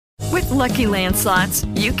Lucky Land Slots,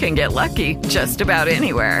 you can get lucky just about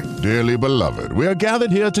anywhere. Dearly beloved, we are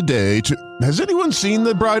gathered here today to... Has anyone seen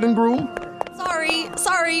the bride and groom?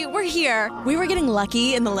 Sorry, we're here. We were getting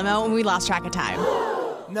lucky in the limo and we lost track of time.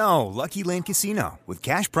 No, Lucky Land Casino, with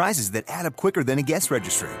cash prizes that add up quicker than a guest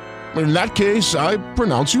registry. In that case, I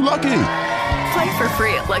pronounce you lucky. Play for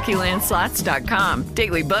free at LuckyLandSlots.com.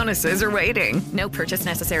 Daily bonuses are waiting. No purchase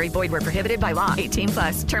necessary. Void where prohibited by law.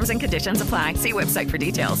 18+. Terms and conditions apply. See website for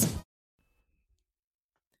details.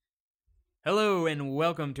 Hello and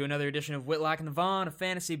welcome to another edition of Whitlock and the Vaughn, a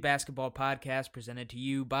fantasy basketball podcast presented to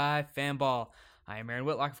you by Fanball. I am Aaron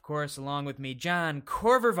Whitlock, of course, along with me, John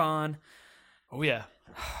Corver Vaughn. Oh, yeah.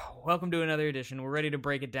 Welcome to another edition. We're ready to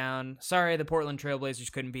break it down. Sorry the Portland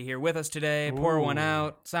Trailblazers couldn't be here with us today. Pour one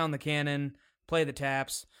out, sound the cannon, play the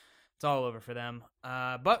taps. It's all over for them.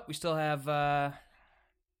 But we still have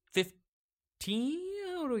 15?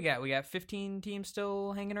 What do we got? We got 15 teams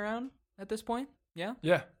still hanging around at this point? Yeah?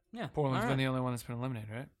 Yeah. Yeah. Portland's been the only one that's been eliminated,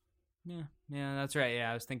 right? Yeah, that's right.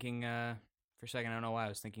 Yeah, I was thinking, for a second, I don't know why I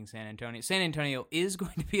was thinking San Antonio. San Antonio is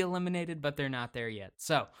going to be eliminated, but they're not there yet.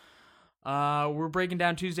 So, we're breaking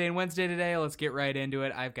down Tuesday and Wednesday today. Let's get right into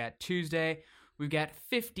it. I've got Tuesday. We've got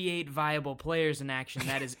 58 viable players in action.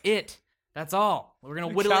 That is it. That's all. We're going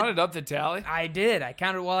to whittle counted up the tally? I did. I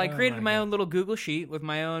counted. Well, I created my own little Google sheet with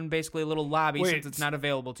my own, basically, little lobby since it's not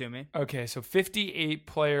available to me. Okay, so 58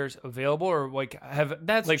 players available, or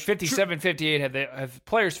that's 57, 58, have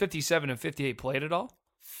players 57 and 58 played at all?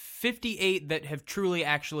 58 that have truly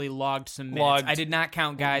actually logged some minutes. I did not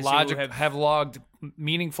count guys who have logged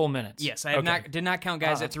meaningful minutes. Yes, I did not count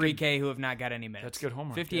guys at 3K who have not got any minutes. That's good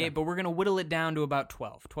homework. 58, but we're going to whittle it down to about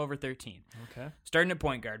 12 or 13. Okay. Starting at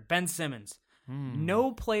point guard, Ben Simmons.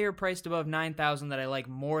 No player priced above 9,000 that I like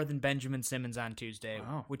more than Benjamin Simmons on Tuesday,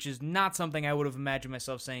 which is not something I would have imagined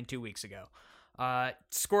myself saying 2 weeks ago.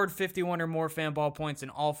 Scored 51 or more Fanball points in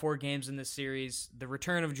all 4 games in this series. The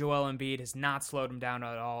return of Joel Embiid has not slowed him down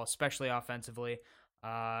at all, especially offensively.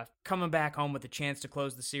 Coming back home with a chance to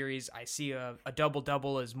close the series, I see a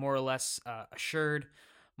double-double as more or less assured.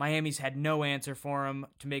 Miami's had no answer for him.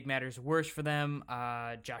 To make matters worse for them,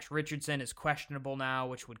 Josh Richardson is questionable now,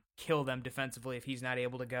 which would kill them defensively if he's not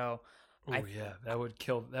able to go. That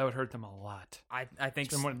would hurt them a lot. I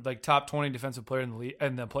think it's been top 20 defensive player in the league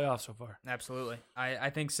in the playoffs so far. Absolutely. I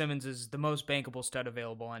think Simmons is the most bankable stud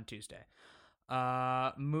available on Tuesday.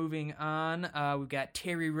 Moving on, we've got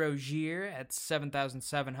Terry Rozier at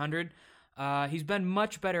 7,700. He's been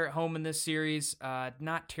much better at home in this series.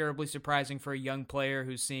 Not terribly surprising for a young player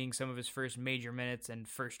who's seeing some of his first major minutes and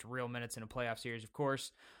first real minutes in a playoff series, of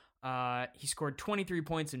course. He scored 23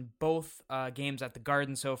 points in both games at the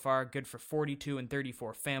Garden so far, good for 42 and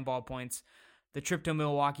 34 Fanball points. The trip to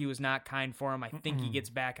Milwaukee was not kind for him. I think he gets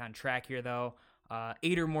back on track here, though.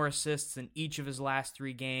 8 or more assists in each of his last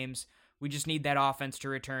 3 games. We just need that offense to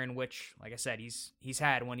return, which, like I said, he's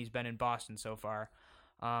had when he's been in Boston so far.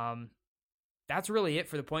 That's really it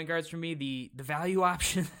for the point guards for me. The value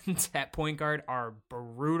options at point guard are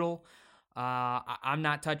brutal. I'm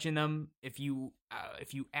not touching them. If you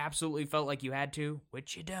absolutely felt like you had to,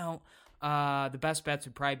 which you don't, the best bets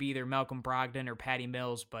would probably be either Malcolm Brogdon or Patty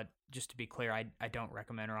Mills. But just to be clear, I don't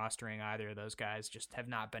recommend rostering either of those guys. Just have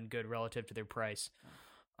not been good relative to their price.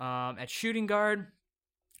 At shooting guard,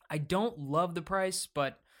 I don't love the price,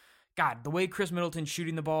 but God, the way Chris Middleton's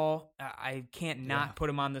shooting the ball, I can't not put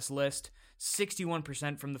him on this list.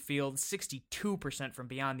 61% from the field, 62% from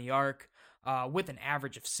beyond the arc, with an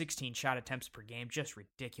average of 16 shot attempts per game. Just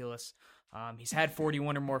ridiculous. He's had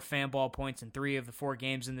 41 or more Fanball points in 3 of the 4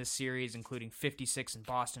 games in this series, including 56 in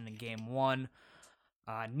Boston in Game 1.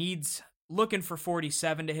 Looking for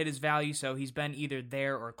 47 to hit his value, so he's been either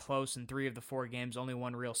there or close in 3 of the 4 games. Only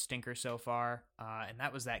one real stinker so far, and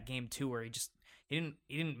that was that Game 2 where he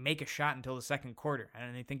didn't make a shot until the second quarter. I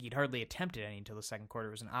don't think he'd hardly attempted any until the second quarter.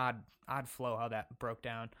 It was an odd flow how that broke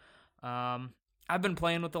down. I've been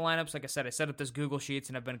playing with the lineups. Like I said, I set up this Google Sheets,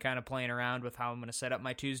 and I've been kind of playing around with how I'm going to set up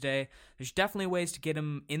my Tuesday. There's definitely ways to get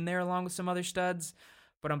him in there along with some other studs,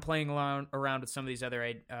 but I'm playing around with some of these other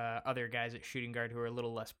guys at shooting guard who are a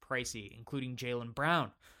little less pricey, including Jaylen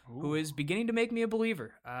Brown, who is beginning to make me a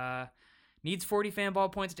believer. Needs 40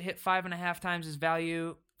 Fanball points to hit 5.5 times his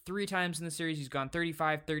value. 3 times in the series, he's gone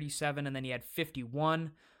 35, 37, and then he had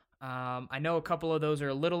 51. I know a couple of those are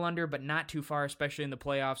a little under, but not too far, especially in the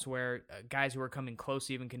playoffs where guys who are coming close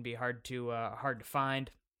even can be hard to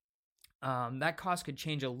find. That cost could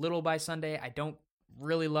change a little by Sunday. I don't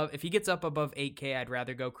really love... If he gets up above 8K, I'd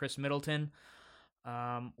rather go Chris Middleton.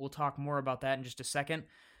 We'll talk more about that in just a second.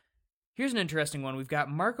 Here's an interesting one. We've got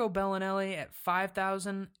Marco Bellinelli at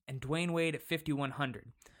 5,000 and Dwayne Wade at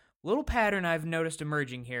 5,100. Little pattern I've noticed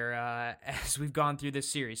emerging here as we've gone through this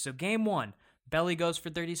series. So game 1, Belly goes for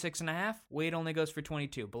 36.5. Wade only goes for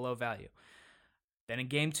 22, below value. Then in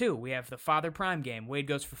game 2, we have the Father Prime game. Wade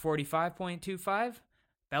goes for 45.25.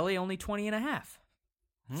 Belly only 20.5.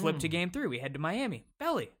 Flip to game 3. We head to Miami.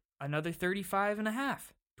 Belly, another 35.5.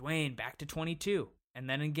 Dwayne back to 22. And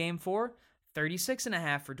then in game 4,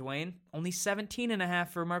 36.5 for Dwayne, only 17.5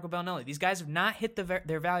 for Marco Bellinelli. These guys have not hit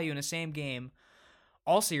their value in the same game.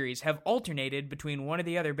 All series have alternated between one or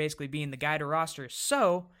the other basically being the guy to roster.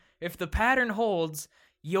 So, if the pattern holds,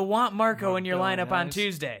 you'll want Marco in your lineup on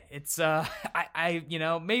Tuesday. It's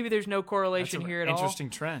maybe there's no correlation here at all. Interesting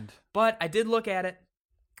trend. But I did look at it.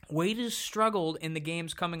 Wade has struggled in the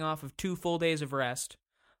games coming off of 2 full days of rest,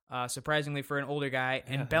 surprisingly for an older guy.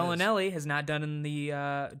 And Bellinelli has not done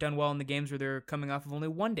well in the games where they're coming off of only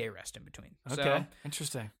 1 day rest in between. Okay, so,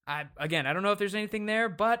 interesting. I don't know if there's anything there,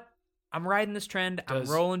 but I'm riding this trend. I'm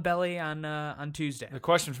rolling Belly on Tuesday. The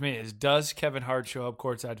question for me is, does Kevin Hart show up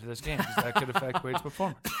courtside for this game? Because that could affect Wade's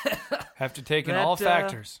performance. Have to take in all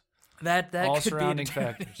factors. That all could surrounding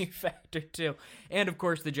be a factor too. And of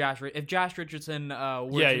course if Josh Richardson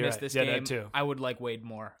were to miss this game, I would like Wade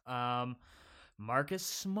more. Marcus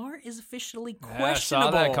Smart is officially questionable. I saw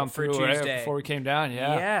that come for through Tuesday. Right before we came down.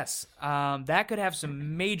 Yeah. Yes. That could have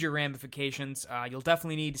some major ramifications. You'll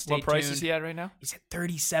definitely need to stay tuned. What price is he at right now? He's at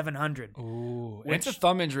 $3,700. Ooh, it's a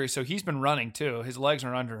thumb injury, so he's been running too. His legs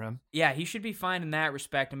are under him. Yeah, he should be fine in that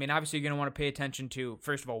respect. I mean, obviously you're going to want to pay attention to,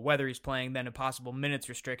 first of all, whether he's playing, then a possible minutes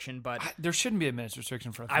restriction. But there shouldn't be a minutes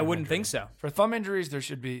restriction for a thumb I wouldn't injury. think so. For thumb injuries, there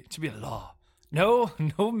should be a law. No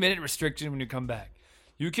minute restriction when you come back.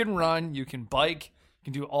 You can run, you can bike. You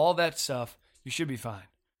can do all that stuff. You should be fine.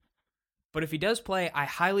 But if he does play, I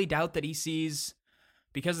highly doubt that he sees,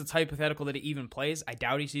 because it's hypothetical that he even plays, I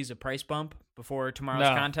doubt he sees a price bump before tomorrow's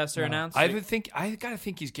contests are announced. I gotta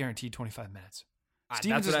think he's guaranteed 25 minutes.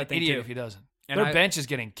 Stevens is an idiot if he doesn't. And their bench is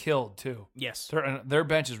getting killed too. Yes, their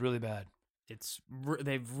bench is really bad.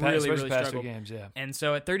 They've really struggled. Games, yeah. And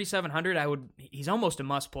so at 3,700, he's almost a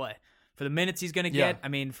must play for the minutes he's going to get. I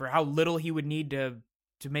mean, for how little he would need to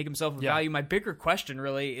make himself a value. My bigger question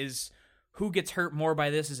really is who gets hurt more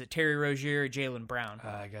by this? Is it Terry Rozier or Jaylen Brown?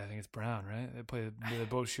 I think it's Brown, right? They're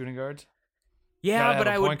both shooting guards. Yeah, but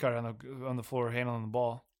I would point guard on the floor handling the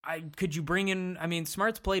ball. Could you bring in? I mean,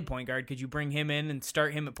 Smart's played point guard. Could you bring him in and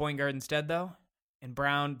start him at point guard instead, though? And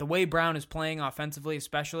Brown, the way Brown is playing offensively,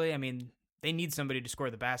 especially, I mean, they need somebody to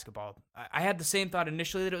score the basketball. I had the same thought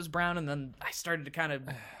initially that it was Brown, and then I started to kind of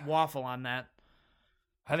waffle on that.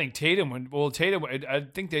 I think Tatum I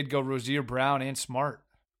think they'd go Rozier, Brown, and Smart.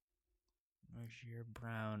 Rozier,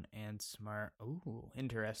 Brown, and Smart. Ooh,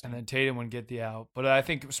 interesting. And then Tatum would get the out. But I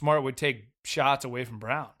think Smart would take shots away from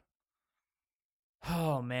Brown.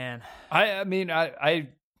 Oh, man. I mean, I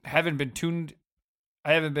haven't been tuned.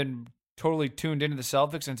 I haven't been totally tuned into the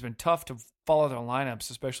Celtics, and it's been tough to follow their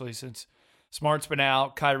lineups, especially since Smart's been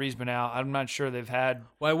out, Kyrie's been out. I'm not sure they've had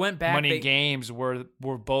I went back, many games where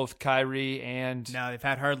both Kyrie and... No, they've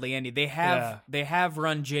had hardly any. They have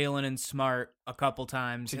run Jaylen and Smart a couple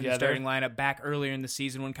times in the starting lineup back earlier in the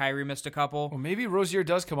season when Kyrie missed a couple. Well, maybe Rozier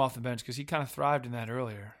does come off the bench because he kind of thrived in that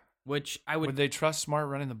earlier. Which I would... Would they trust Smart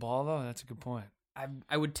running the ball, though? That's a good point.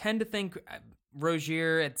 I would tend to think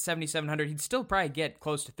Rozier at 7,700, he'd still probably get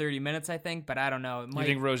close to 30 minutes, I think, but I don't know. You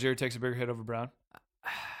think Rozier takes a bigger hit over Brown?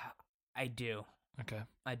 I do. Okay.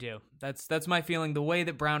 I do. That's my feeling. The way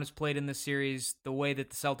that Brown has played in this series, the way that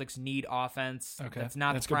the Celtics need offense, that's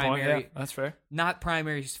not the primary. Point. Yeah, that's fair. Not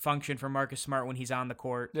primary function for Marcus Smart when he's on the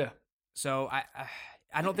court. Yeah. So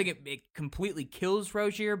I don't think it completely kills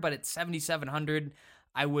Rozier, but at 7,700,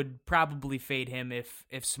 I would probably fade him if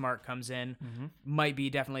Smart comes in. Mm-hmm. Might be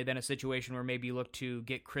definitely then a situation where maybe you look to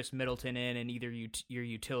get Chris Middleton in either your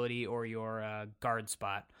utility or your guard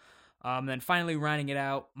spot. Then finally rounding it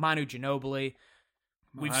out, Manu Ginobili.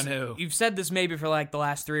 You've said this maybe for like the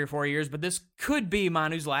last 3 or 4 years, but this could be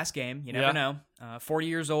Manu's last game. You never know. 40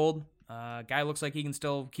 years old. Guy looks like he can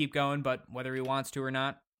still keep going, but whether he wants to or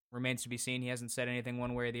not remains to be seen. He hasn't said anything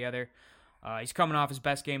one way or the other. He's coming off his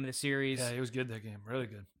best game of the series. Yeah, he was good that game. Really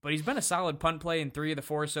good. But he's been a solid punt play in 3 of the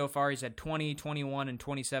 4 so far. He's had 20, 21, and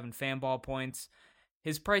 27 Fanball points.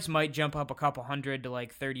 His price might jump up a couple hundred to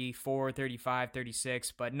like 34, 35,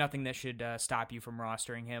 36, but nothing that should stop you from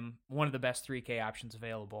rostering him. One of the best 3K options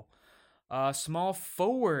available. Small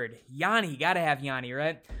forward, Yanni. Got to have Yanni,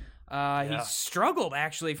 right? He struggled,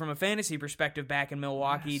 actually, from a fantasy perspective back in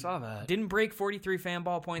Milwaukee. I saw that. Didn't break 43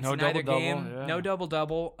 Fanball points in either game. Yeah. No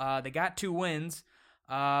double-double. They got 2 wins.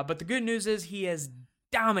 But the good news is he has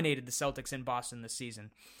dominated the Celtics in Boston this season.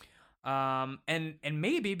 And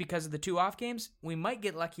maybe because of the 2 off games, we might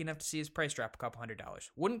get lucky enough to see his price drop a couple $100.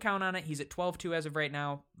 Wouldn't count on it. He's at 12.2 as of right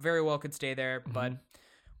now. Very well could stay there, but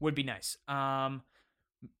would be nice.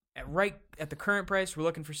 Right at the current price, we're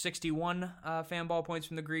looking for 61 Fanball points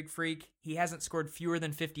from the Greek Freak. He hasn't scored fewer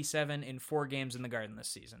than 57 in 4 games in the Garden this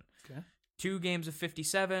season. Okay. 2 games of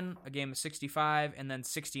 57, a game of 65, and then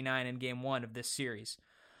 69 in game 1 of this series.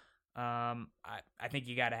 I think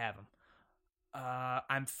you got to have him.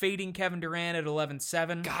 I'm fading Kevin Durant at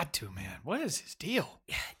 11.7. Got to, man. What is his deal?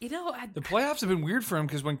 You know, the playoffs have been weird for him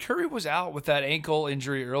because when Curry was out with that ankle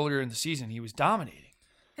injury earlier in the season, he was dominating.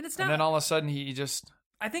 And then all of a sudden, he just...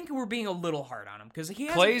 I think we're being a little hard on him because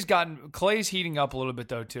Clay's heating up a little bit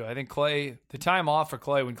though too. I think the time off for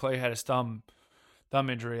Clay when Clay had his thumb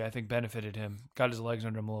injury, I think benefited him. Got his legs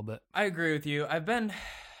under him a little bit. I agree with you. I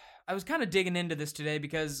was kind of digging into this today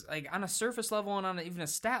because like on a surface level and on even a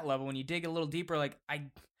stat level, when you dig a little deeper,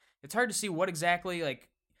 it's hard to see what exactly like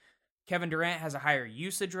Kevin Durant has a higher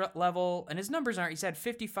usage level and his numbers aren't. He's had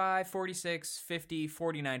 55, 46, 50,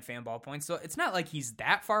 49 Fanball points. So it's not like he's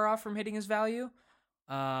that far off from hitting his value.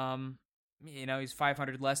 He's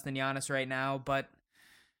 500 less than Giannis right now, but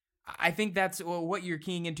I think that's what you're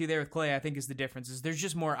keying into there with Clay. I think is the difference is there's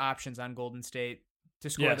just more options on Golden State to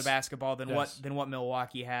score the basketball than what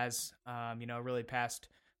Milwaukee has. Really past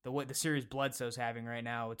the series Bledsoe's having right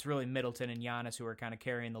now. It's really Middleton and Giannis who are kind of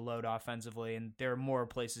carrying the load offensively, and there are more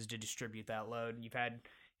places to distribute that load. You've had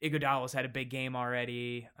Iguodala's had a big game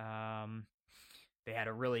already. They had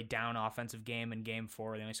a really down offensive game in Game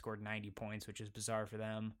 4. They only scored 90 points, which is bizarre for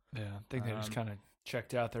them. Yeah, I think they just kind of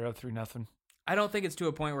checked out. They're up 3-0. I don't think it's to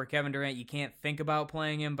a point where Kevin Durant, you can't think about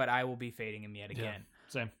playing him, but I will be fading him yet again.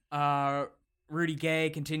 Yeah, same. Rudy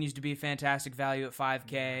Gay continues to be fantastic value at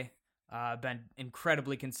 5K. Been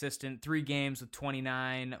incredibly consistent. 3 games with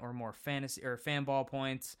 29 or more fantasy or Fanball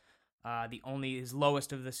points. His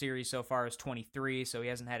lowest of the series so far is 23, so he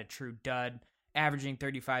hasn't had a true dud. Averaging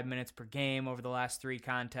 35 minutes per game over the last 3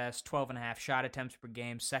 contests, 12.5 shot attempts per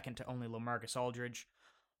game, second to only LaMarcus Aldridge.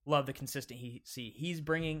 Love the consistency he's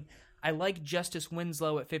bringing. I like Justice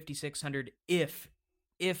Winslow at 5,600 if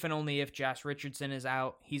and only if Josh Richardson is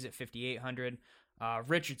out. He's at 5,800.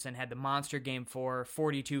 Richardson had the monster Game 4,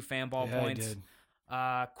 42 Fanball points. He did.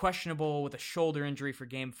 Questionable with a shoulder injury for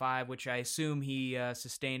Game 5, which I assume he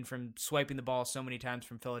sustained from swiping the ball so many times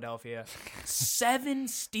from Philadelphia. 7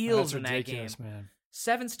 steals in that game. Man.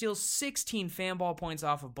 7 steals, 16 Fanball points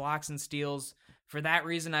off of blocks and steals. For that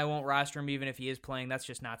reason, I won't roster him even if he is playing. That's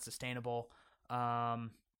just not sustainable.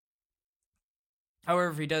 However,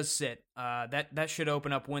 if he does sit, that should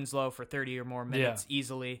open up Winslow for 30 or more minutes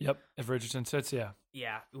easily. Yep, if Richardson sits, yeah.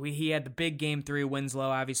 Yeah, he had the big Game 3.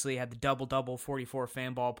 Winslow obviously had the double-double, 44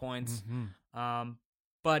 Fanball points. Mm-hmm.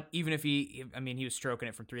 But even if he was stroking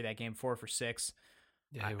it from 3 that Game 4 for 6.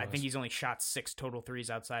 Yeah, I think he's only shot 6 total threes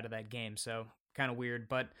outside of that game, so kind of weird.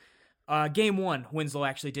 But Game 1, Winslow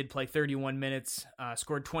actually did play 31 minutes,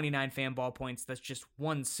 scored 29 Fanball points. That's just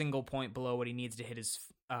 1 single point below what he needs to hit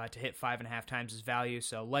to hit 5.5 times his value.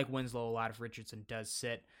 So like Winslow, a lot of Richardson does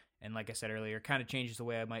sit. And like I said earlier, kind of changes the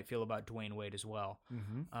way I might feel about Dwayne Wade as well.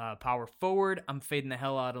 Mm-hmm. Power forward, I'm fading the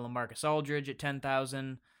hell out of LaMarcus Aldridge at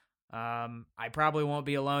 10,000. I probably won't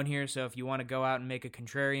be alone here, so if you want to go out and make a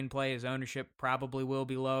contrarian play, his ownership probably will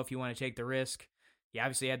be low if you want to take the risk. He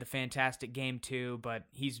obviously had the fantastic Game 2, but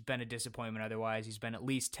he's been a disappointment otherwise. He's been at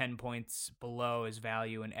least 10 points below his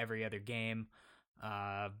value in every other game.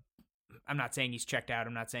 I'm not saying he's checked out.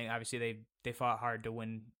 I'm not saying, obviously, they fought hard to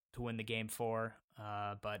win the Game 4.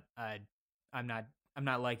 But I'm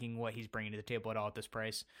not liking what he's bringing to the table at all at this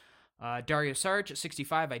price. Dario Saric at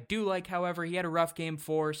 65, I do like. However, he had a rough Game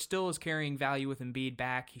 4, still is carrying value with Embiid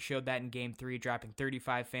back. He showed that in Game 3, dropping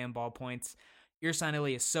 35 Fanball points. Ersan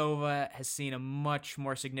Ilyasova has seen a much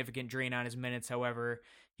more significant drain on his minutes. However,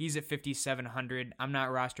 he's at 5,700. I'm not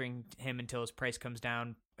rostering him until his price comes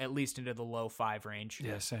down at least into the low 5 range.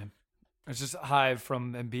 Yeah, same. It's just high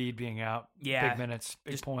from Embiid being out. Yeah. Big minutes,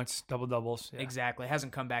 big points, double-doubles. Yeah. Exactly.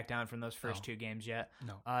 Hasn't come back down from those first 2 games yet.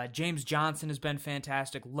 No. James Johnson has been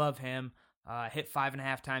fantastic. Love him. Hit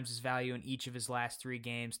 5.5 times his value in each of his last 3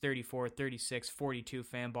 games. 34, 36, 42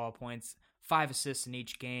 Fanball points. 5 assists in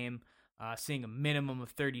each game. Seeing a minimum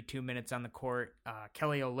of 32 minutes on the court.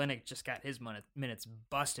 Kelly Olynyk just got his minutes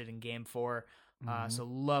busted in Game 4. So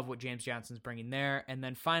love what James Johnson's bringing there. And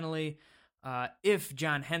then finally... if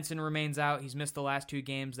John Henson remains out, he's missed the last 2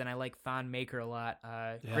 games, then I like Thon Maker a lot.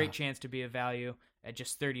 Great chance to be a value at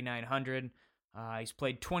just 3,900. He's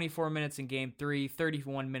played 24 minutes in Game 3,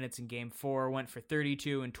 31 minutes in Game 4, went for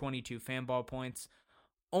 32 and 22 Fanball points.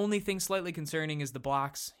 Only thing slightly concerning is the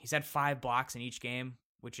blocks. He's had 5 blocks in each game,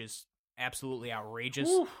 which is absolutely outrageous.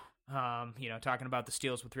 Talking about the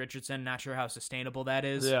steals with Richardson, not sure how sustainable that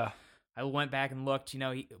is. Yeah. I went back and looked.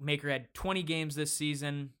 Maker had 20 games this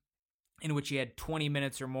season in which he had 20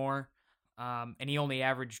 minutes or more, and he only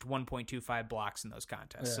averaged 1.25 blocks in those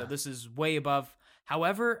contests. So this is way above.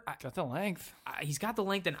 However, Got the length. he's got the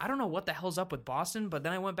length, and I don't know what the hell's up with Boston, but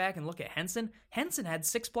then I went back and looked at Henson. Henson had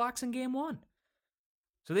 6 blocks in game 1.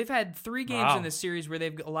 So they've had 3 games in this series where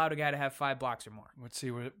they've allowed a guy to have 5 blocks or more. Let's see.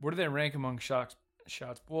 Where do they rank among shots?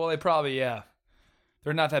 Well, they probably, they're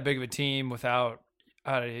not that big of a team without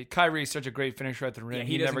Kyrie's such a great finisher at the rim. Yeah,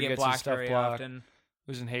 he doesn't never get gets blocked his stuff very blocked. often.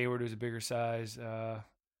 Losing Hayward, who's a bigger size.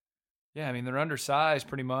 They're undersized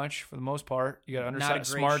pretty much for the most part. You got undersized,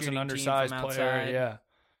 Smart's an undersized player. Yeah.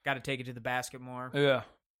 Got to take it to the basket more. Yeah.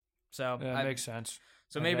 So that makes sense.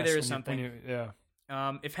 So maybe there is something. Yeah.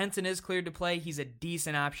 If Henson is cleared to play, he's a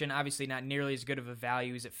decent option. Obviously, not nearly as good of a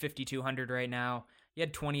value. He's at 5,200 right now. He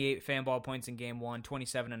had 28 Fanball points in game 1,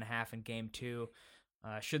 27.5 in game 2.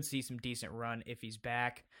 Should see some decent run if he's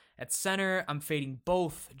back. At center, I'm fading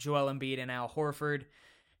both Joel Embiid and Al Horford.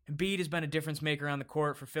 Embiid has been a difference maker on the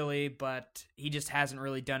court for Philly, but he just hasn't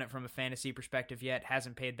really done it from a fantasy perspective yet.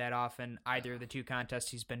 Hasn't paid that often either of the 2 contests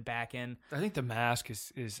he's been back in. I think the mask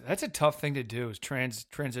is that's a tough thing to do, is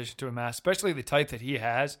transition to a mask, especially the type that he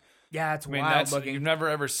has. Yeah, it's wild looking. You've never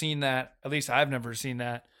ever seen that. At least I've never seen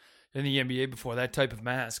that in the NBA before, that type of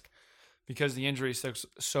mask, because the injury is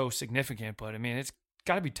so significant. But I mean, it's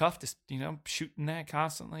got to be tough to shooting that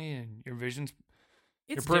constantly, and your vision's.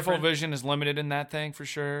 Your peripheral vision is limited in that thing for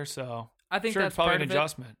sure. So I think that's probably an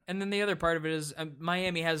adjustment. And then the other part of it is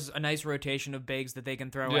Miami has a nice rotation of bigs that they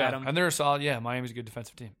can throw at him. And they're solid. Yeah, Miami's a good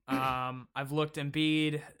defensive team. I've looked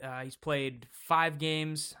Embiid. He's played 5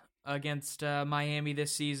 games against Miami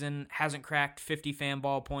this season. Hasn't cracked 50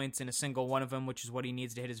 Fanball points in a single one of them, which is what he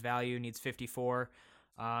needs to hit his value. He needs 54.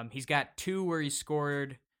 He's got 2 where he's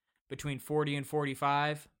scored between 40 and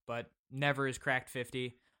 45, but never has cracked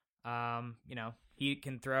 50. He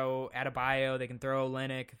can throw Adebayo, they can throw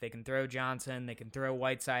Olynyk, they can throw Johnson, they can throw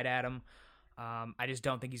Whiteside at him. I just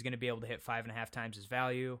don't think he's going to be able to hit 5.5 times his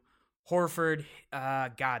value. Horford,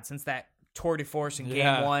 since that tour de force in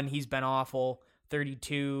game 1, he's been awful.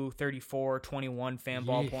 32, 34, 21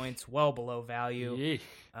 Fanball points, well below value.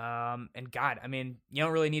 And you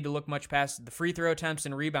don't really need to look much past the free throw attempts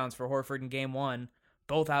and rebounds for Horford in game 1,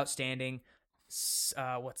 both outstanding.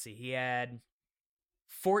 He had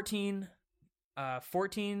 14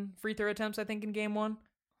 free throw attempts, I think, in game 1,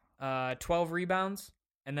 12 rebounds.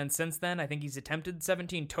 And then since then, I think he's attempted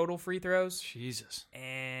 17 total free throws. Jesus.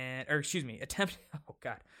 Attempted. Oh,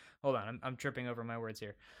 God. Hold on. I'm tripping over my words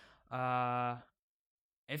here.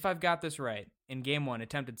 If I've got this right, in game 1,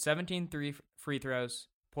 attempted 17 free throws,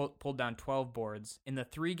 pulled down 12 boards. In the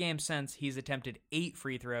 3 games since, he's attempted 8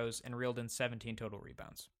 free throws and reeled in 17 total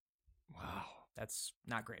rebounds. Wow. That's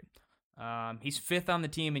not great. He's 5th on the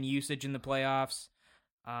team in usage in the playoffs.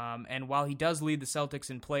 And while he does lead the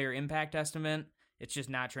Celtics in player impact estimate, it's just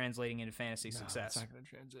not translating into fantasy success. It's not going to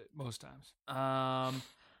translate most times.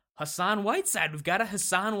 Hassan Whiteside. We've got a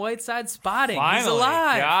Hassan Whiteside spotting. Finally, he's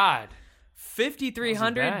alive. God.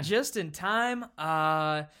 5,300 just in time.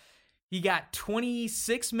 He got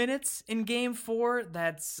 26 minutes in game 4.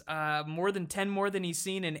 That's more than 10 more than he's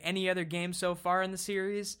seen in any other game so far in the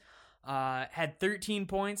series. Had 13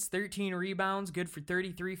 points, 13 rebounds, good for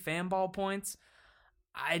 33 Fanball points.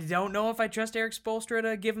 I don't know if I trust Eric Spoelstra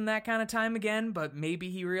to give him that kind of time again, but maybe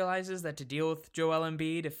he realizes that to deal with Joel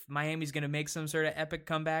Embiid, if Miami's going to make some sort of epic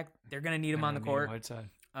comeback, they're going to need him on the court.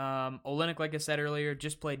 Olynyk, like I said earlier,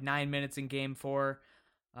 just played 9 minutes in game 4.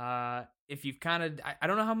 If you've I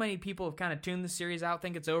don't know how many people have kind of tuned the series out,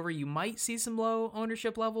 think it's over. You might see some low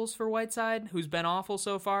ownership levels for Whiteside, who's been awful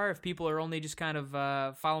so far. If people are only just kind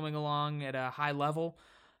of following along at a high level,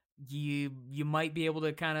 you might be able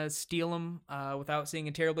to kind of steal him without seeing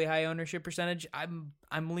a terribly high ownership percentage. I'm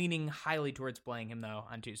leaning highly towards playing him though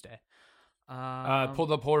on Tuesday.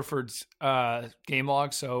 Pulled up Horford's game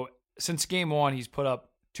log. So since game 1, he's put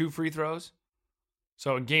up 2 free throws.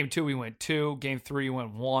 So in game 2, he went 2. Game 3, he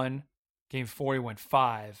went 1. Game 4, he went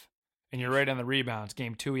 5. And you're right on the rebounds.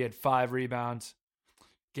 Game 2, he had 5 rebounds.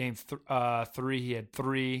 Game 3, he had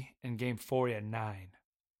 3. And game 4, he had 9.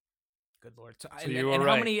 Good Lord. So you were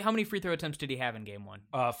right. How many free throw attempts did he have in game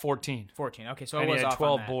 1? 14. 14. Okay, so and I was he had off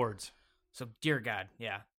 12 on that. boards. So dear God,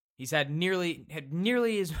 yeah. He's had nearly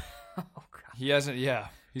as oh God. He hasn't, yeah.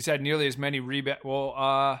 He's had nearly as many rebounds.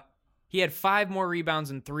 Well, he had 5 more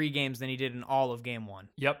rebounds in 3 games than he did in all of game 1.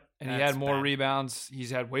 Yep. And he had more rebounds.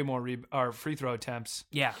 He's had way more free throw attempts.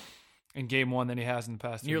 Yeah. In game 1 than he has in the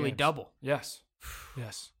past 3 Nearly games. double. Yes.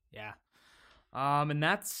 Yes. Yeah. And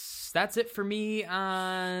that's it for me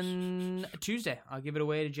on Tuesday. I'll give it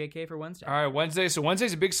away to JK for Wednesday. All right, Wednesday. So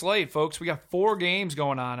Wednesday's a big slate, folks. We got 4 games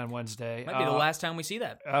going on Wednesday. Might be the last time we see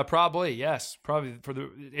that. Probably, yes. Probably for the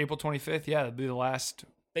April 25th. Yeah, that'll be the last.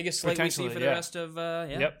 Biggest slate we see for the rest of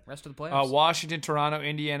rest of the playoffs. Washington, Toronto,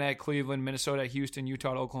 Indiana at Cleveland, Minnesota at Houston,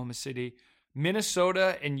 Utah at Oklahoma City.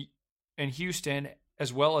 Minnesota and Houston,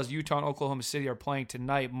 as well as Utah and Oklahoma City, are playing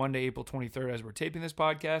tonight, Monday, April 23rd, as we're taping this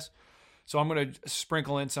podcast. So I'm going to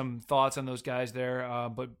sprinkle in some thoughts on those guys there,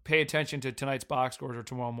 but pay attention to tonight's box scores or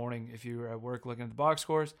tomorrow morning if you're at work looking at the box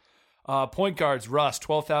scores. Point guards, Russ,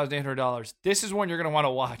 $12,800. This is one you're going to want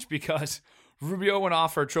to watch because Rubio went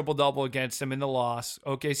off for a triple-double against him in the loss.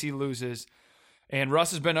 OKC loses. And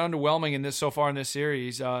Russ has been underwhelming so far in this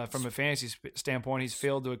series. From a fantasy standpoint, he's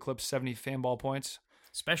failed to eclipse 70 Fanball points.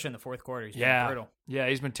 Especially in the fourth quarter. He's been brutal. Yeah,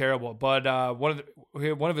 he's been terrible. But one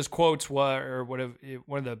of his quotes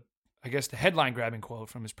I guess the headline-grabbing quote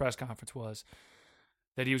from his press conference was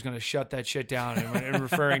that he was going to shut that shit down and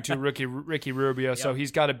referring to Ricky Rubio. Yep. So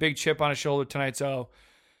he's got a big chip on his shoulder tonight. So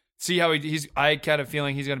see how he's. I kind of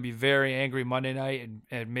feeling he's going to be very angry Monday night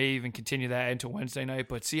and may even continue that into Wednesday night.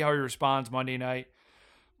 But see how he responds Monday night.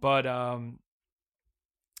 But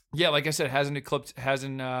like I said, hasn't eclipsed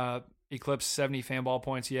 70 Fanball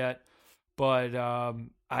points yet. But I'm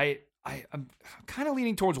kind of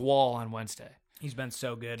leaning towards Wall on Wednesday. He's been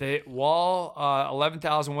so good. Wall,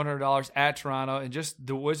 $11,100 at Toronto, and just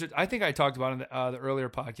the Wizards. I think I talked about it in the earlier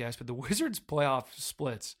podcast, but the Wizards' playoff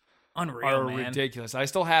splits are ridiculous. I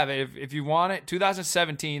still have it. If you want it,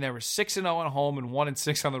 2017 they were 6-0 at home and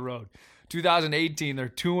 1-6 on the road. 2018 they're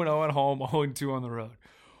 2-0 at home, 0-2 on the road.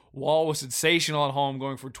 Wall was sensational at home,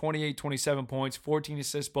 going for 28, 27 points, 14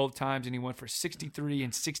 assists both times, and he went for 63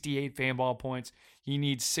 and 68 Fanball points. He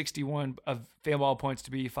needs 61 of Fanball points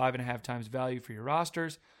to be 5.5 times value for your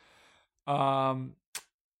rosters. Game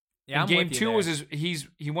 2 was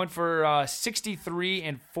he went for 63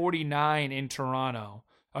 and 49 in Toronto.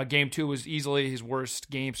 Game 2 was easily his worst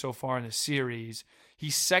game so far in the series.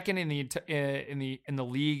 He's second in the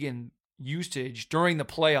league in usage during the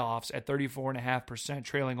playoffs at 34.5%,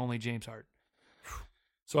 trailing only James Harden.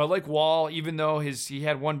 So I like Wall, even though he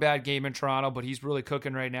had one bad game in Toronto, but he's really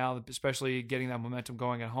cooking right now, especially getting that momentum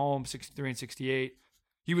going at home, 63 and 68.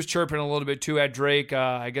 He was chirping a little bit too at Drake.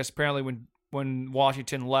 I guess apparently when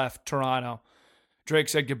Washington left Toronto, Drake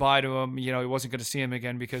said goodbye to him. He wasn't going to see him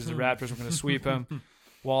again because the Raptors were going to sweep him.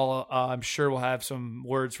 Wall, I'm sure we'll have some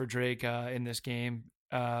words for Drake in this game,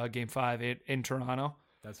 Game 5 in Toronto.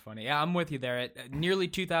 That's funny. Yeah, I'm with you there. At nearly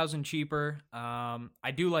 $2,000 cheaper.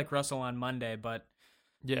 I do like Russell on Monday, but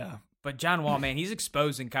John Wall, man, he's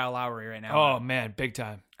exposing Kyle Lowry right now. Oh man, big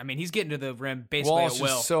time. I mean, he's getting to the rim basically Wall's at will.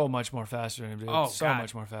 Just so much more faster than him, dude.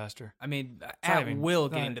 Much more faster. I mean,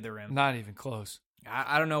 getting to the rim. Not even close.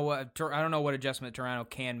 I don't know what adjustment Toronto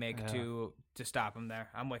can make to stop him there.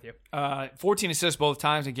 I'm with you. 14 assists both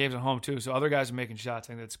times in games at home too. So other guys are making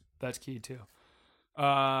shots. I think that's key too.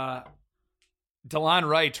 DeLon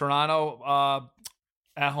Wright, Toronto,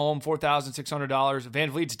 at home, $4,600. Van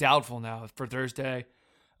Vliet's doubtful now for Thursday.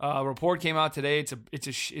 Report came out today.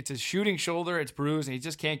 It's a shooting shoulder. It's bruised, and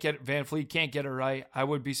Van Vliet can't get it right. I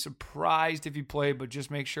would be surprised if he played, but just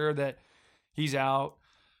make sure that he's out.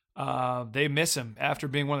 They miss him after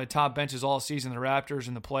being one of the top benches all season. The Raptors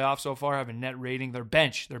in the playoffs so far have a net rating. Their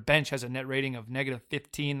bench has a net rating of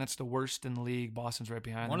 -15. That's the worst in the league. Boston's right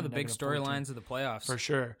behind them. One of the big storylines of the playoffs. For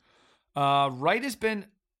sure. Wright has been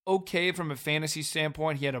okay from a fantasy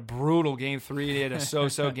standpoint. He had a brutal Game 3. He had a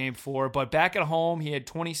so-so Game 4. But back at home, he had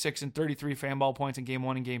 26 and 33 Fanball points in Game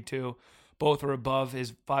 1 and Game 2. Both were above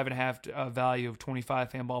his 5.5 value of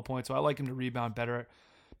 25 Fanball points. So I like him to rebound better,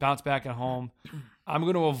 bounce back at home. I'm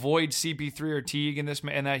going to avoid CP3 or Teague in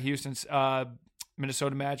that Houston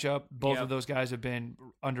Minnesota matchup. Both of those guys have been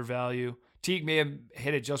undervalued. Teague may have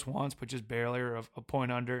hit it just once, but just barely, or a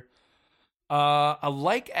point under. I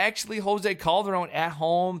like actually Jose Calderon at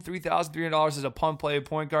home, $3,300 as a punt play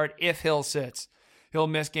point guard if Hill sits. He'll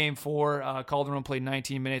miss Game 4. Calderon played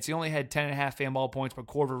 19 minutes. He only had 10.5 Fanball points, but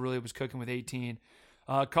Korver really was cooking with 18.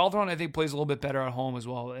 Calderon, I think, plays a little bit better at home as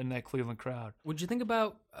well in that Cleveland crowd. What'd you think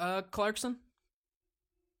about Clarkson?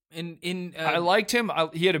 I liked him.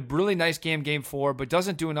 He had a really nice Game 4, but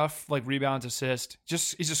doesn't do enough rebounds, assists.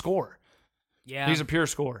 Just he's a scorer. Yeah, he's a pure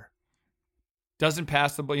scorer. Doesn't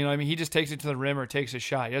pass the ball, he just takes it to the rim or takes a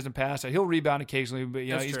shot. He doesn't pass it. He'll rebound occasionally, but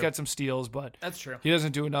he's got some steals, but that's true. He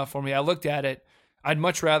doesn't do enough for me. I looked at it. I'm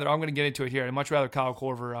going to get into it here. I'd much rather Kyle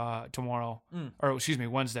Korver tomorrow,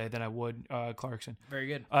 Wednesday than I would Clarkson. Very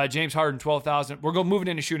good. James Harden, $12,000. We're moving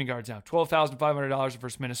into shooting guards now. $12,500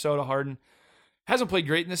 versus Minnesota. Harden Hasn't played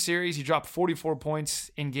great in this series. He dropped 44 points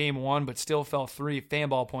in game 1, but still fell 3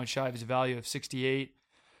 Fanball points shy of his value of 68.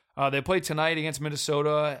 They play tonight against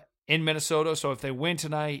Minnesota in Minnesota. So if they win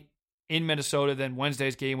tonight in Minnesota, then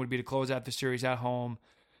Wednesday's game would be to close out the series at home.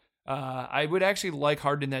 I would actually like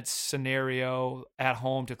Harden in that scenario at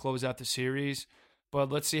home to close out the series. But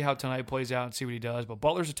let's see how tonight plays out and see what he does. But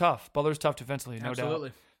Butler's tough. Butler's tough defensively, no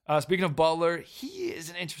Absolutely. doubt. Speaking of Butler, he is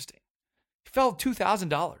an interesting. He fell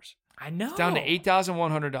 $2,000. I know. It's down to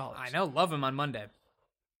 $8,100. I know. Love him on Monday.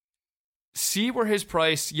 See where his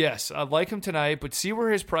price, yes, I like him tonight, but see where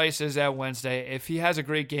his price is at Wednesday. If he has a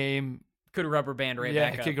great game. Could rubber band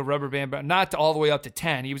back up. Kick a rubber band back. Not all the way up to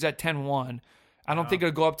 10. He was at 10-1. I don't think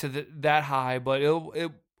it'll go up to that high, but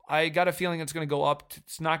I got a feeling it's going to go up.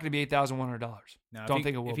 It's not going to be $8,100. No, don't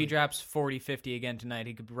think it will. If he drops 40, 50 again tonight,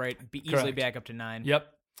 he could be easily back up to 9. Yep.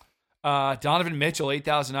 Donovan Mitchell,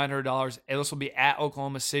 $8,900. This will be at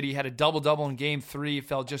Oklahoma City. He had a double-double in Game 3.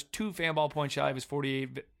 Fell just 2 Fanball points shy of his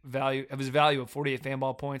value of 48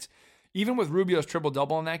 Fanball points. Even with Rubio's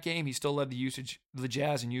triple-double in that game, he still led the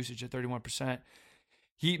Jazz in usage at 31%.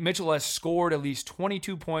 Mitchell has scored at least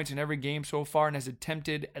 22 points in every game so far and has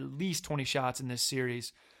attempted at least 20 shots in this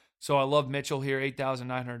series. So I love Mitchell here,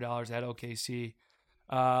 $8,900 at OKC.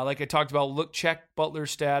 Like I talked about, check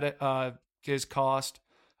Butler's his cost.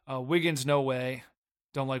 Wiggins, no way.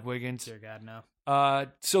 Don't like Wiggins. Dear God, no.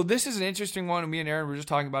 So this is an interesting one. Me and Aaron were just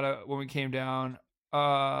talking about it when we came down.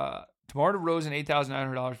 DeMar DeRozan,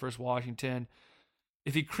 $8,900 versus Washington.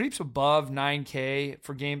 If he creeps above 9K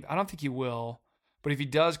for game, I don't think he will. But if he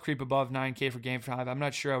does creep above 9K for game 5, I'm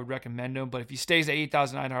not sure I would recommend him. But if he stays at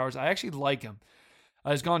 $8,900, I actually like him.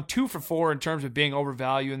 He's gone 2 for 4 in terms of being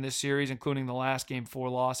overvalued in this series, including the last game 4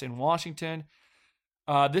 loss in Washington.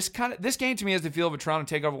 This game to me has the feel of a Toronto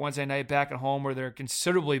takeover Wednesday night back at home, where they're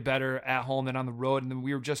considerably better at home than on the road. And then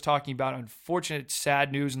we were just talking about unfortunate,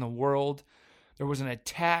 sad news in the world. There was an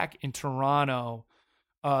attack in Toronto.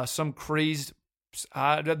 Some crazed.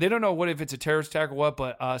 They don't know if it's a terrorist attack or what,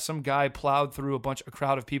 but some guy plowed through a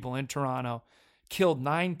crowd of people in Toronto, killed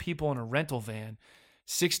 9 people in a rental van,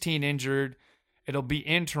 16 injured. It'll be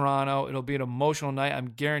in Toronto. It'll be an emotional night. I'm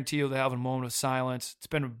guarantee you'll have a moment of silence. It's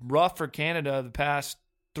been rough for Canada the past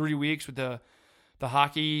 3 weeks with the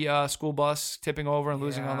hockey school bus tipping over and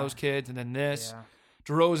losing all those kids, and then this. Yeah.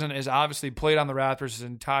 DeRozan has obviously played on the Raptors his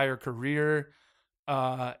entire career.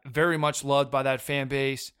 Very much loved by that fan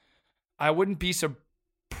base. I wouldn't be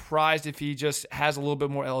surprised if he just has a little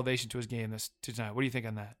bit more elevation to his game tonight. What do you think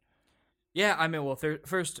on that? Yeah, I mean, well,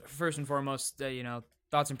 first and foremost,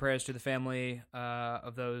 thoughts and prayers to the family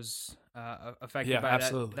of those affected by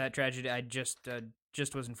that tragedy. I just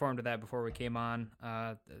was informed of that before we came on.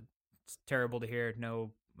 It's terrible to hear.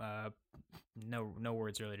 No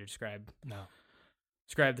words really to describe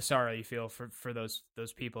the sorrow you feel for those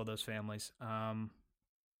people, those families.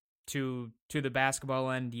 To the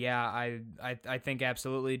basketball end, yeah, I think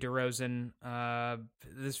absolutely DeRozan.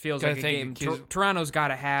 This feels like a game Toronto's got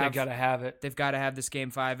to have. They got to have it. They've got to have this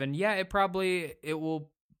game 5, and yeah, it will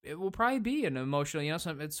probably be an emotional.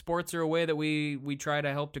 Sports are a way that we try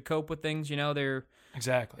to help to cope with things. They're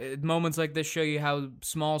exactly moments like this show you how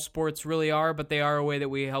small sports really are, but they are a way that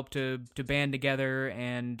we help to band together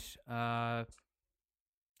and to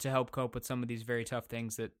help cope with some of these very tough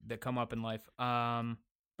things that come up in life.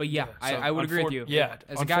 But yeah, so I would agree with you. Yeah,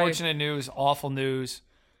 unfortunate news, awful news.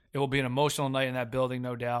 It will be an emotional night in that building,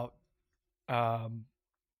 no doubt. I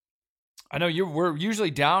know we're usually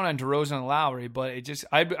down on DeRozan and Lowry, but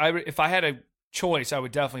if I had a choice, I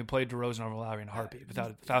would definitely play DeRozan over Lowry in a heartbeat,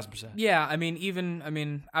 without 1,000%. Yeah, I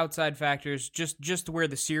mean, outside factors, just where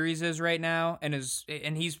the series is right now, and he's,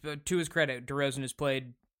 to his credit, DeRozan has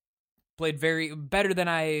played very better than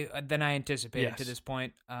I anticipated to this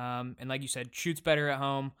point. And like you said, shoots better at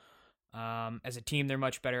home. As a team, they're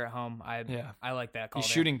much better at home. I like that call.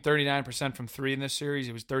 He's shooting 39% from 3 in this series.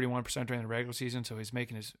 He was 31% during the regular season, so he's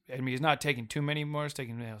making he's not taking too many more. He's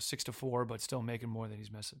taking 6 to 4, but still making more than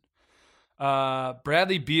he's missing.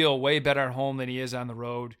 Bradley Beal, way better at home than he is on the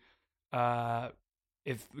road.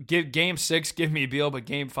 Game 6, give me Beal, but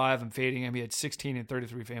Game 5, I'm fading him. He had 16 and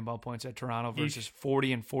 33 Fanball points at Toronto versus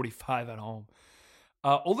 40 and 45 at home.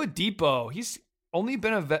 Oladipo, he's only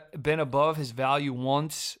been above his value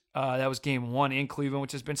once. That was Game 1 in Cleveland,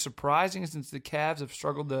 which has been surprising since the Cavs have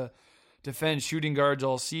struggled to defend shooting guards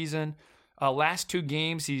all season. Last 2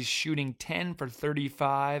 games, he's shooting 10 for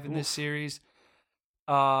 35 in this series.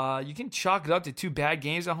 You can chalk it up to 2 bad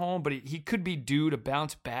games at home, but he could be due to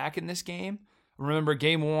bounce back in this game. Remember,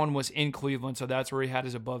 Game 1 was in Cleveland, so that's where he had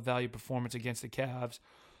his above-value performance against the Cavs.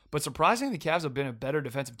 But surprisingly, the Cavs have been a better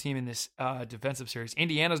defensive team in this defensive series.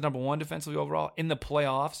 Indiana's number 1 defensively overall in the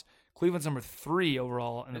playoffs. Cleveland's number 3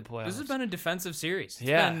 overall in the playoffs. This has been a defensive series. It's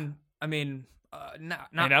Yeah. been, I mean, not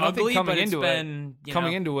I don't ugly, think coming but it's into been,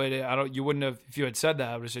 you wouldn't have, if you had said that,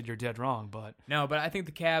 I would have said you're dead wrong. But no, but I think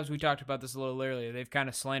the Cavs, we talked about this a little earlier, they've kind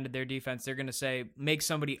of slanted their defense. They're going to say, make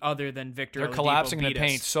somebody other than Victor they're Oladipo collapsing in the beat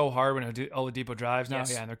paint us. so hard when Oladipo drives now.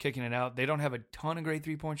 Yes. Yeah, and they're kicking it out. They don't have a ton of great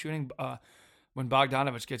 3-point shooting. When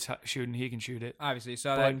Bogdanovich gets shooting, he can shoot it. Obviously, you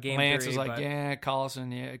saw But that in game Lance 3. is like, but yeah,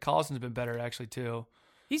 Collison. Yeah, Collison's been better actually too.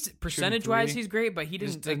 he's percentage-wise, 3. he's great, but he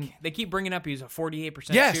didn't. didn't- They keep bringing up he's a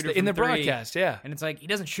 48% Yes, shooter in the from 3, broadcast, yeah. and it's like he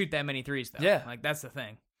doesn't shoot that many threes though. Yeah. Like that's the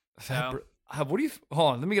thing. So What do you?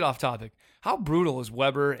 Hold on, let me get off topic. How brutal is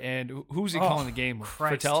Weber and who's he calling the game with?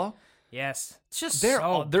 Christ. Fratello? yes, it's just They're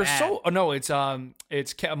bad. so. Oh no, it's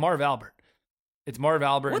Marv Albert. It's Marv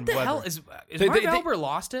Albert What and the Weber. hell is They- Marv they- Albert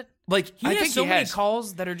lost it? Like He I has think so he many has.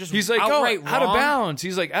 calls that are just He's like, outright oh, out of wrong. bounds.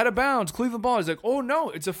 He's like, out of bounds. Cleveland ball. He's like, oh no,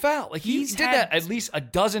 it's a foul. Like he He's did had- that at least a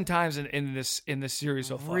dozen times in this series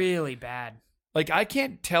so far. Really bad. Like I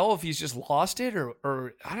can't tell if he's just lost it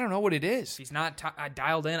or I don't know what it is. He's not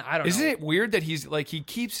dialed in. I don't know. Isn't it weird that he's like he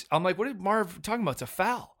keeps? I'm like, what is Marv talking about? It's a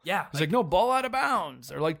foul. Yeah, He's like, no, ball out of bounds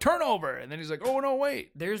or like turnover, and then he's like, oh no,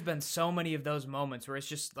 wait. There's been so many of those moments where it's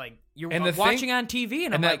just like you're And the watching thing- on TV,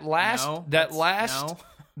 and I'm And like,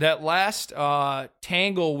 that last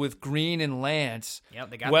tangle with Green and Lance. Yep,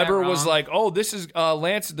 they got Weber that was wrong. like, oh, this is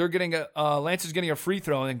Lance. They're getting Lance is getting a free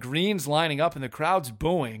throw, and then Green's lining up, and the crowd's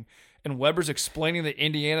booing, and Weber's explaining that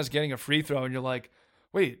Indiana's getting a free throw, and you're like,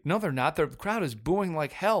 wait, no, they're not. The crowd is booing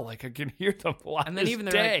like hell. Like I can hear them. And then even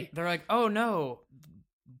they're like, oh no,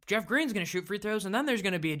 Jeff Green's gonna shoot free throws, and then there's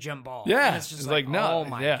gonna be a jump ball. Yeah, and it's just it's like, like, no, oh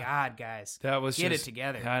my yeah. god, guys, that was get just, it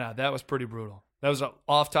together. I know that was pretty brutal. That was an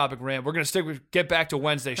off-topic rant. We're gonna get back to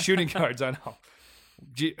Wednesday shooting guards. I know.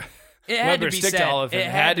 It had Weber, to be stick said. to all of it. It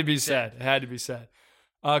It had to be said. It had to be said.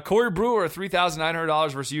 Corey Brewer,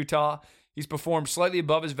 $3,900 versus Utah. He's performed slightly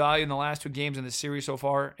above his value in the last 2 games in this series so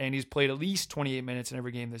far, and he's played at least 28 minutes in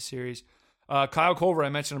every game this series. Kyle Culver, I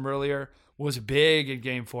mentioned him earlier, was big in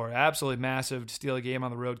Game 4. Absolutely massive to steal a game on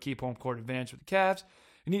the road, keep home court advantage with the Cavs.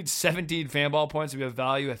 He needs 17 Fanball points to be of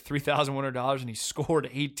value at $3,100, and he scored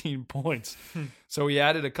 18 points. So he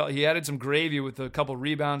added some gravy with a couple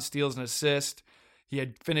rebounds, steals, and assists. He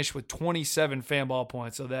had finished with 27 Fanball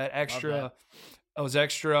points, so those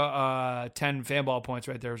extra 10 Fanball points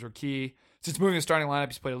right there were key. Since moving the starting lineup,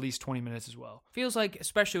 he's played at least 20 minutes as well. Feels like,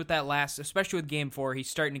 especially with Game 4, he's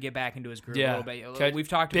starting to get back into his groove a little bit. We've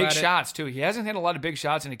talked big about shots too. He hasn't hit a lot of big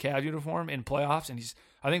shots in a Cavs uniform in playoffs, and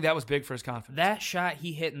I think that was big for his confidence. That shot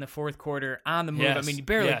he hit in the fourth quarter on the move. Yes, I mean, he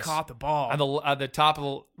barely yes. caught the ball. On the top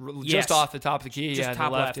of just off the top of the key, Just yeah,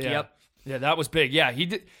 top the left. left, Yeah. yep. Yeah, that was big. Yeah, he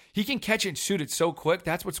can catch it and shoot it so quick.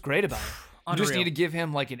 That's what's great about it. You just Unreal. need to give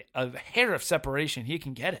him like a hair of separation. He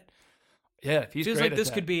can get it. Yeah, he's Feels great like at this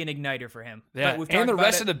that. could be an igniter for him. Yeah, But we've and talked the about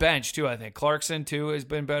rest it. of the bench too. I think Clarkson too has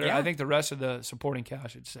been better. Yeah. I think the rest of the supporting cast, I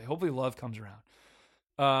should say. Hopefully, Love comes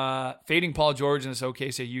around. Fading Paul George in this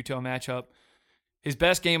OKC Utah matchup. His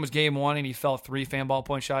best game was Game 1, and he fell 3 Fanball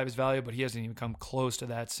points shy of his value, but he hasn't even come close to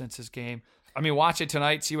that since his game. I mean, watch it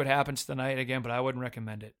tonight, see what happens tonight again, but I wouldn't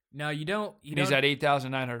recommend it. No, you don't. He's at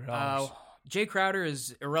 $8,900. Jay Crowder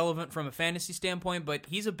is irrelevant from a fantasy standpoint, but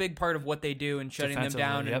he's a big part of what they do in shutting them Defensively,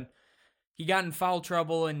 down. yep. And he got in foul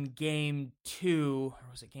trouble in Game 2.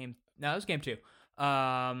 Or was it Game? No, it was Game 2.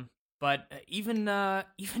 But even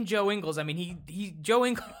Joe Ingles, I mean, Joe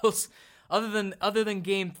Ingles, other than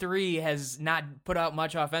Game 3, has not put out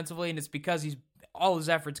much offensively, and it's because all his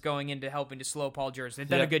efforts going into helping to slow Paul George. They've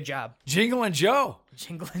done a good job. Jingle and Joe.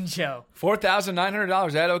 Jingle and Joe.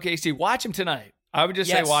 $4,900 at OKC. Watch him tonight. I would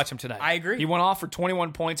just say watch him tonight. I agree. He went off for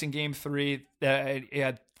 21 points in Game 3. He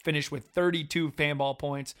had finished with 32 Fanball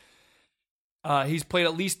points. He's played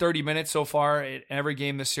at least 30 minutes so far in every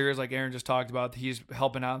game this series, like Aaron just talked about. He's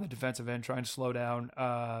helping out in the defensive end, trying to slow down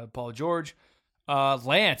Paul George.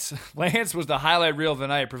 Lance was the highlight reel of the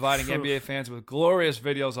night, providing NBA fans with glorious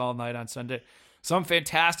videos all night on Sunday. Some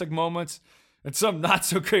fantastic moments and some not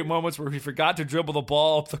so great moments where he forgot to dribble the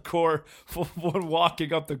ball up the court when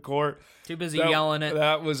walking up the court. Too busy yelling it.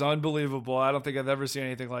 That was unbelievable. I don't think I've ever seen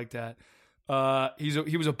anything like that.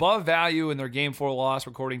 He was above value in their Game 4 loss,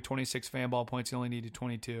 recording 26 Fanball points. He only needed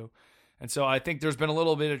 22. And so I think there's been a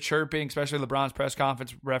little bit of chirping, especially LeBron's press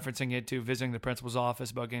conference, referencing it to visiting the principal's office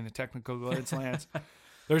about getting the technical goods, Lance.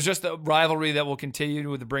 There's just a rivalry that will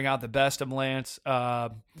continue to bring out the best of Lance.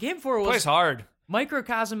 Game 4 was plays hard.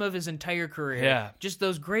 Microcosm of his entire career. Yeah. Just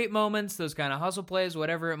those great moments, those kind of hustle plays,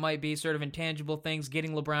 whatever it might be, sort of intangible things,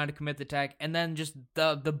 getting LeBron to commit the tech, and then just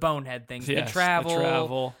the bonehead things, Yes, the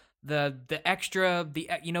travel, the extra,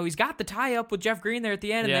 he's got the tie up with Jeff Green there at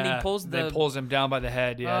the end, and then he pulls him down by the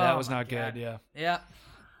head. Yeah, that was not good. Yeah. Yeah.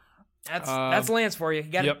 That's Lance for you.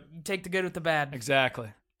 You got to take the good with the bad.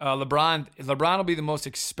 Exactly. LeBron will be the most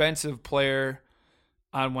expensive player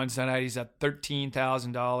on Wednesday night. He's at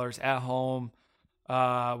 $13,000 at home.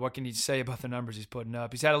 What can you say about the numbers he's putting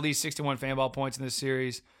up? He's had at least 61 Fanball points in this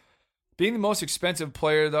series. Being the most expensive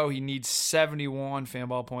player, though, he needs 71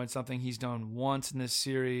 Fanball points, something he's done once in this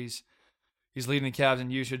series. He's leading the Cavs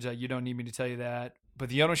in usage. You don't need me to tell you that. But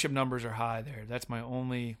the ownership numbers are high there. That's my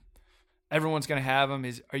only... Everyone's going to have him.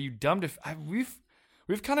 Are you dumb to...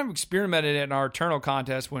 We've kind of experimented in our eternal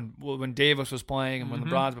contest when Davis was playing and when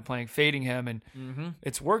LeBron's been playing, fading him, and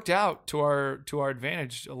it's worked out to our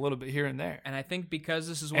advantage a little bit here and there. And I think because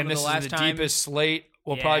this is one of the last times... And this is the deepest slate...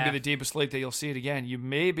 Will probably be the deepest slate that you'll see it again. You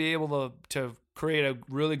may be able to create a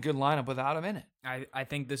really good lineup without him in it. I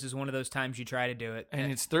think this is one of those times you try to do it.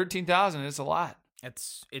 And it's 13,000. It's a lot.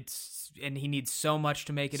 It's and he needs so much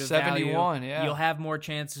to make it a 71, value. yeah. You'll have more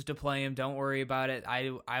chances to play him. Don't worry about it.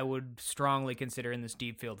 I would strongly consider in this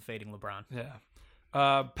deep field fading LeBron.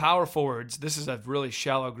 Yeah. Power forwards. This is a really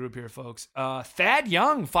shallow group here, folks. Thad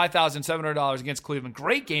Young, $5,700 against Cleveland.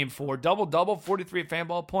 Great game 4. Double-double, 43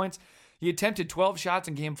 Fanball points. He attempted 12 shots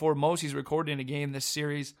in game 4, most he's recorded in a game this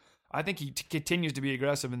series. I think he continues to be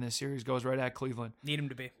aggressive in this series, goes right at Cleveland. Need him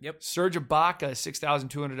to be, yep. Serge Ibaka,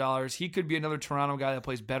 $6,200. He could be another Toronto guy that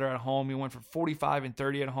plays better at home. He went for 45 and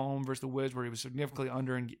 30 at home versus the Wiz, where he was significantly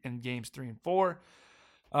under in games 3 and 4.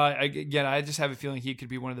 Again, I just have a feeling he could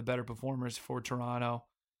be one of the better performers for Toronto.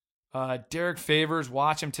 Derek Favors,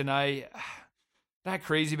 watch him tonight. Not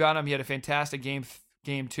crazy about him. He had a fantastic game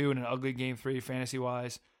 2 and an ugly game 3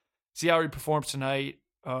 fantasy-wise. See how he performs tonight.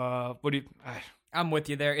 I'm with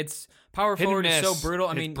you there. It's power forward is so brutal.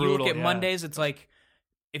 I mean, you look at Mondays, it's like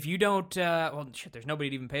if you don't, there's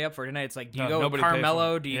nobody to even pay up for tonight. It's like, do you go with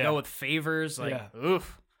Carmelo? Do you go with Favors?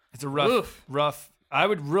 Oof. It's a rough. I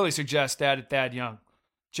would really suggest that at Thad Young.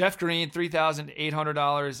 Jeff Green,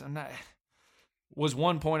 $3,800. Was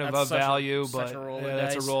 1 point above value, but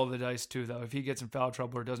that's a roll of the dice too, though. If he gets in foul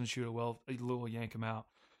trouble or doesn't shoot it well, we'll yank him out.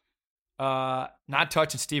 Not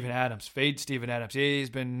touching Steven Adams. Fade Steven Adams.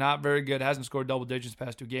 He's been not very good. Hasn't scored double digits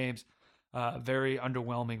past 2 games. Very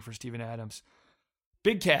underwhelming for Steven Adams.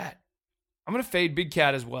 Big Cat. I'm going to fade Big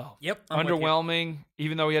Cat as well. Yep. Underwhelming.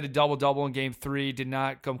 Even though he had a double-double in game 3, did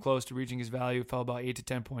not come close to reaching his value. Fell about 8 to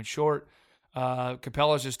 10 points short.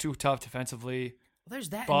 Capella's just too tough defensively. Well, there's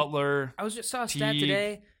that. Butler. I saw a stat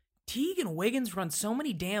today. Teague and Wiggins run so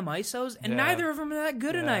many damn ISOs, and neither of them are that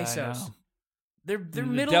good in ISOs. They're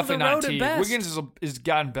middle of the road at best. Wiggins is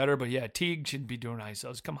gotten better, but Teague shouldn't be doing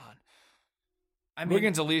ISOs. Come on. I mean,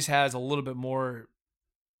 Wiggins at least has a little bit more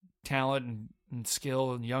talent and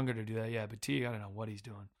skill and younger to do that. Yeah, but Teague, I don't know what he's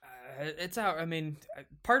doing. It's out. I mean,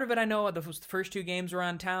 part of it I know the first 2 games were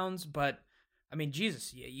on Towns, but I mean,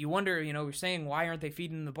 Jesus, you wonder, we're saying why aren't they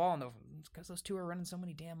feeding the ball? No, it's because those 2 are running so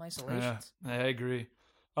many damn isolations. Yeah, I agree.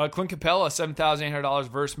 Clint Capella, $7,800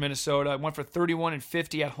 versus Minnesota. Went for 31 and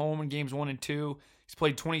 50 at home in games 1 and 2. He's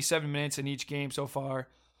played 27 minutes in each game so far.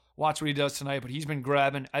 Watch what he does tonight, but he's been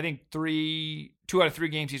grabbing, I think 2 out of 3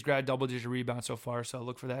 games he's grabbed double-digit rebounds so far, so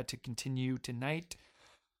look for that to continue tonight.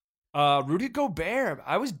 Rudy Gobert.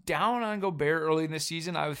 I was down on Gobert early in this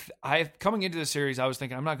season. Coming into the series, I was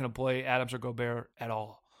thinking I'm not going to play Adams or Gobert at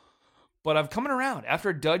all. But I'm coming around. After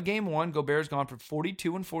a dud game 1, Gobert's gone for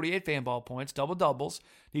 42 and 48 Fanball points, double-doubles.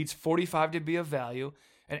 Needs 45 to be of value.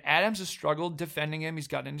 And Adams has struggled defending him. He's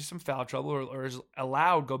gotten into some foul trouble or has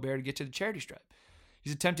allowed Gobert to get to the charity stripe.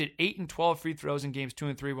 He's attempted 8 and 12 free throws in games 2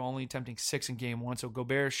 and 3 while only attempting 6 in game 1. So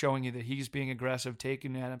Gobert is showing you that he's being aggressive,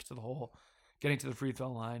 taking Adams to the hole, getting to the free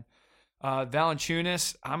throw line.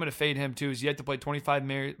 Valanciunas, I'm going to fade him too. He's yet to play 25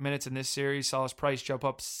 minutes in this series. Saw his price jump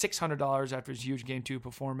up $600 after his huge game 2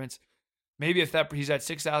 performance. Maybe if he's at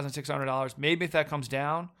 $6,600, maybe if that comes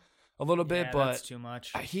down a little bit, but that's too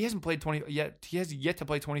much. He hasn't played 20 yet. He has yet to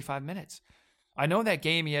play 25 minutes. I know that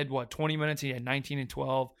game he had 20 minutes. He had 19 and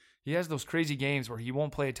 12. He has those crazy games where he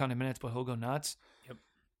won't play a ton of minutes, but he'll go nuts. Yep.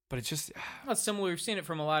 But it's just well, it's similar. We've seen it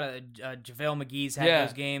from a lot of JaVale McGee's had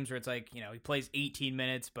those games where it's like he plays 18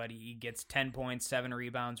 minutes, but he gets 10 points, 7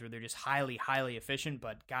 rebounds, where they're just highly efficient.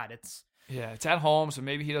 But God, it's at home, so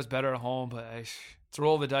maybe he does better at home, but. It's a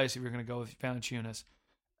roll of the dice if you're going to go with Valanciunas.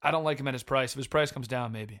 I don't like him at his price. If his price comes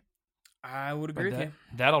down, maybe. I would agree with you.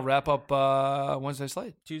 That'll wrap up Wednesday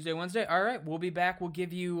slate. Tuesday, Wednesday. All right, we'll be back. We'll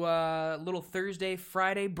give you a little Thursday,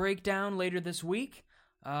 Friday breakdown later this week.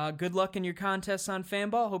 Good luck in your contests on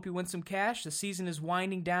Fanball. Hope you win some cash. The season is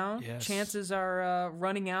winding down. Yes. Chances are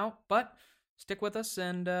running out, but stick with us,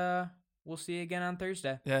 and we'll see you again on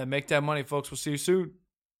Thursday. Yeah, make that money, folks. We'll see you soon.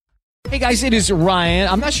 Hey guys, it is Ryan.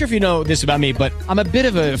 I'm not sure if you know this about me, but I'm a bit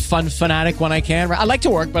of a fun fanatic when I can. I like to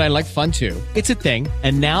work, but I like fun too. It's a thing.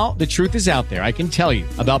 And now the truth is out there. I can tell you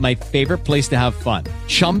about my favorite place to have fun.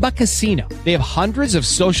 Chumba Casino. They have hundreds of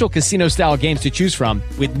social casino style games to choose from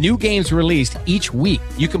with new games released each week.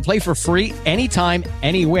 You can play for free anytime,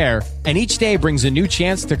 anywhere. And each day brings a new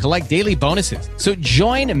chance to collect daily bonuses. So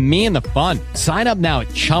join me in the fun. Sign up now at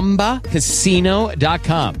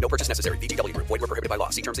ChumbaCasino.com. No purchase necessary. VGW Group. Void where prohibited by law.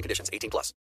 See terms and conditions. 18+.